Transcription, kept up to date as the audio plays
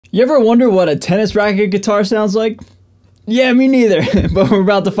You ever wonder what a tennis racket guitar sounds like? Yeah, me neither, but we're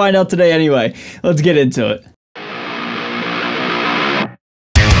about to find out today anyway. Let's get into it.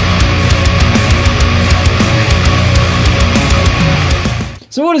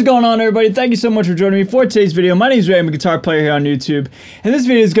 So what is going on, everybody? Thank you so much for joining me for today's video. My name is Ray. I'm a guitar player here on YouTube, and this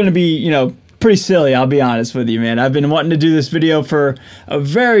video is going to be, pretty silly, I'll be honest with you, man. I've been wanting to do this video for a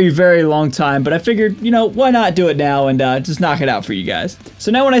very, very long time, but I figured, why not do it now and just knock it out for you guys.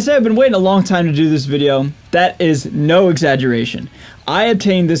 So now when I say I've been waiting a long time to do this video, that is no exaggeration. I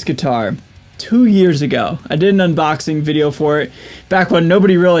obtained this guitar 2 years ago. I did an unboxing video for it back when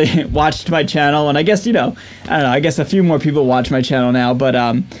nobody really watched my channel, and I guess, I don't know, I guess a few more people watch my channel now, but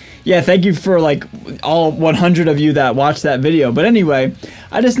yeah, thank you for like all 100 of you that watched that video. But anyway,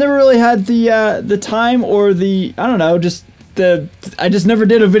 I just never really had the time or the, I don't know, I just never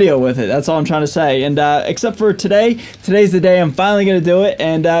did a video with it. That's all I'm trying to say. And except for today's the day I'm finally gonna do it.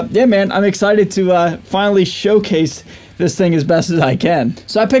 And yeah, man, I'm excited to finally showcase this thing as best as I can.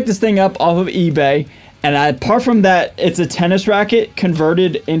 So I picked this thing up off of eBay, and apart from that, it's a tennis racket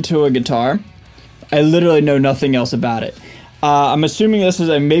converted into a guitar. I literally know nothing else about it. I'm assuming this is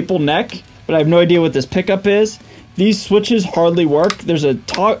a maple neck, but I have no idea what this pickup is. These switches hardly work. There's a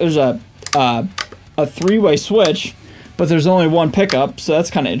three-way switch, but there's only one pickup, so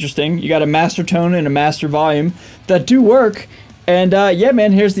that's kind of interesting. You got a master tone and a master volume that do work. And yeah,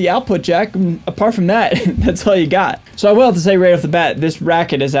 man, here's the output jack. Apart from that, that's all you got. So I will have to say right off the bat, this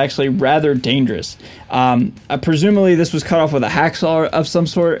racket is actually rather dangerous. Presumably this was cut off with a hacksaw of some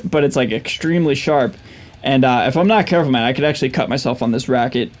sort, but it's like extremely sharp. And if I'm not careful, man, I could actually cut myself on this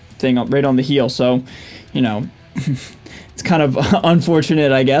racket thing right on the heel. So, it's kind of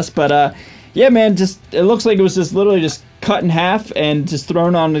unfortunate, I guess. But yeah, man, it looks like it was just literally just cut in half and just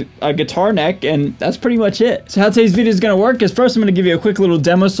thrown on a guitar neck, and that's pretty much it. So how today's video is going to work is first I'm going to give you a quick little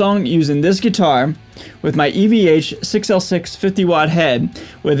demo song using this guitar with my EVH 6L6 50-watt head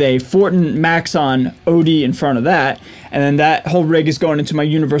with a Fortin Maxon OD in front of that, and then that whole rig is going into my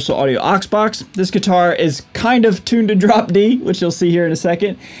Universal Audio aux box. This guitar is kind of tuned to drop D, which you'll see here in a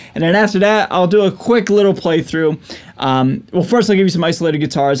second, and then after that I'll do a quick little playthrough. Well, first I'll give you some isolated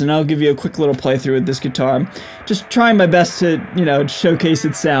guitars, and I'll give you a quick little playthrough with this guitar, just trying my best to, showcase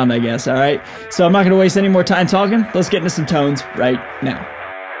its sound, I guess, alright? So I'm not going to waste any more time talking. Let's get into some tones right now.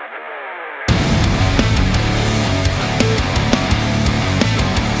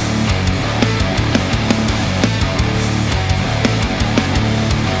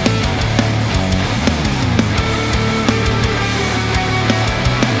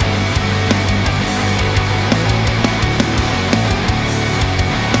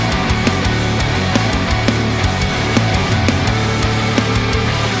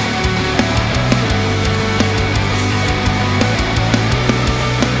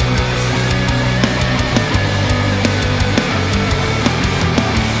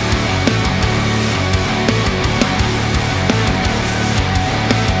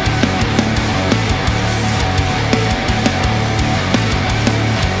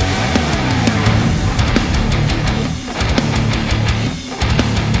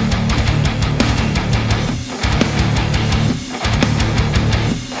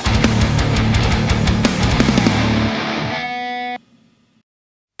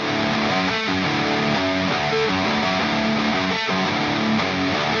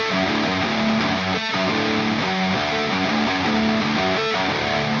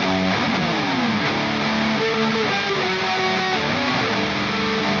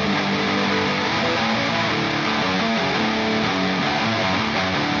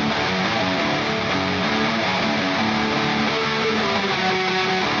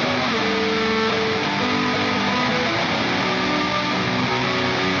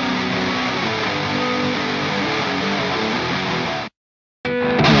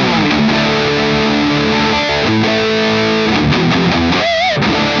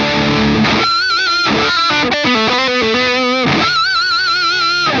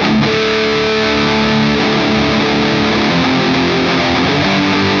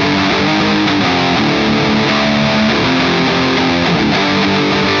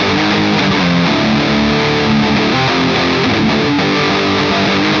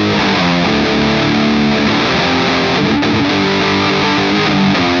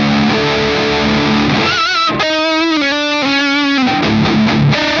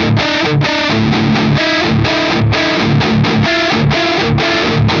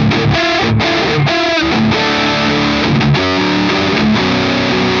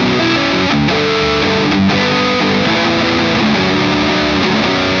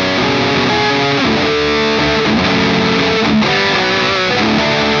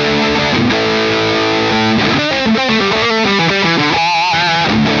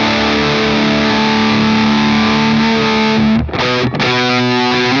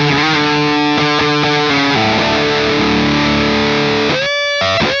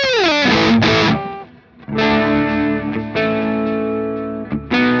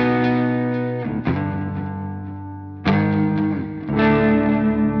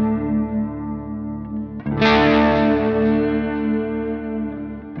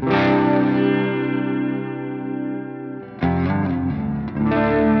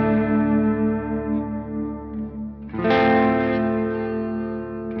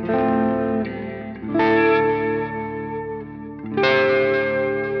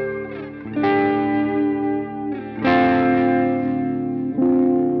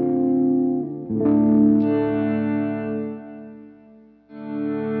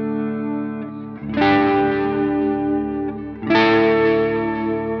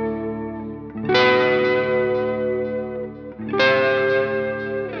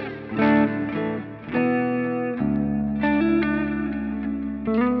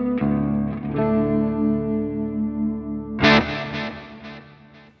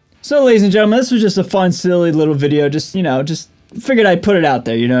 So, ladies and gentlemen, this was just a fun, silly little video. Just, you know, just figured I'd put it out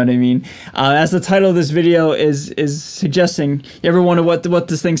there, you know what I mean? As the title of this video is suggesting, you ever wonder what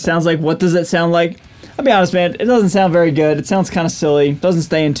this thing sounds like? What does it sound like? I'll be honest, man, it doesn't sound very good. It sounds kind of silly, doesn't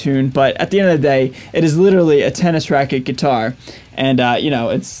stay in tune, but at the end of the day, it is literally a tennis racket guitar, and, you know,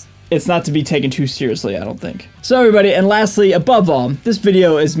 it's not to be taken too seriously, I don't think. So, everybody, and lastly, above all, this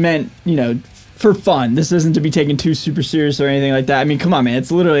video is meant, you know, for fun. This isn't to be taken too super serious or anything like that. I mean, come on, man.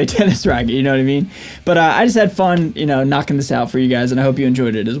 It's literally a tennis racket, you know what I mean? But I just had fun, you know, knocking this out for you guys, and I hope you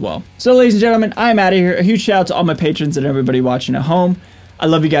enjoyed it as well. So, ladies and gentlemen, I'm out of here. A huge shout out to all my patrons and everybody watching at home. I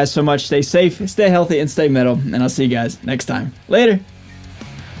love you guys so much. Stay safe, stay healthy, and stay metal, and I'll see you guys next time. Later.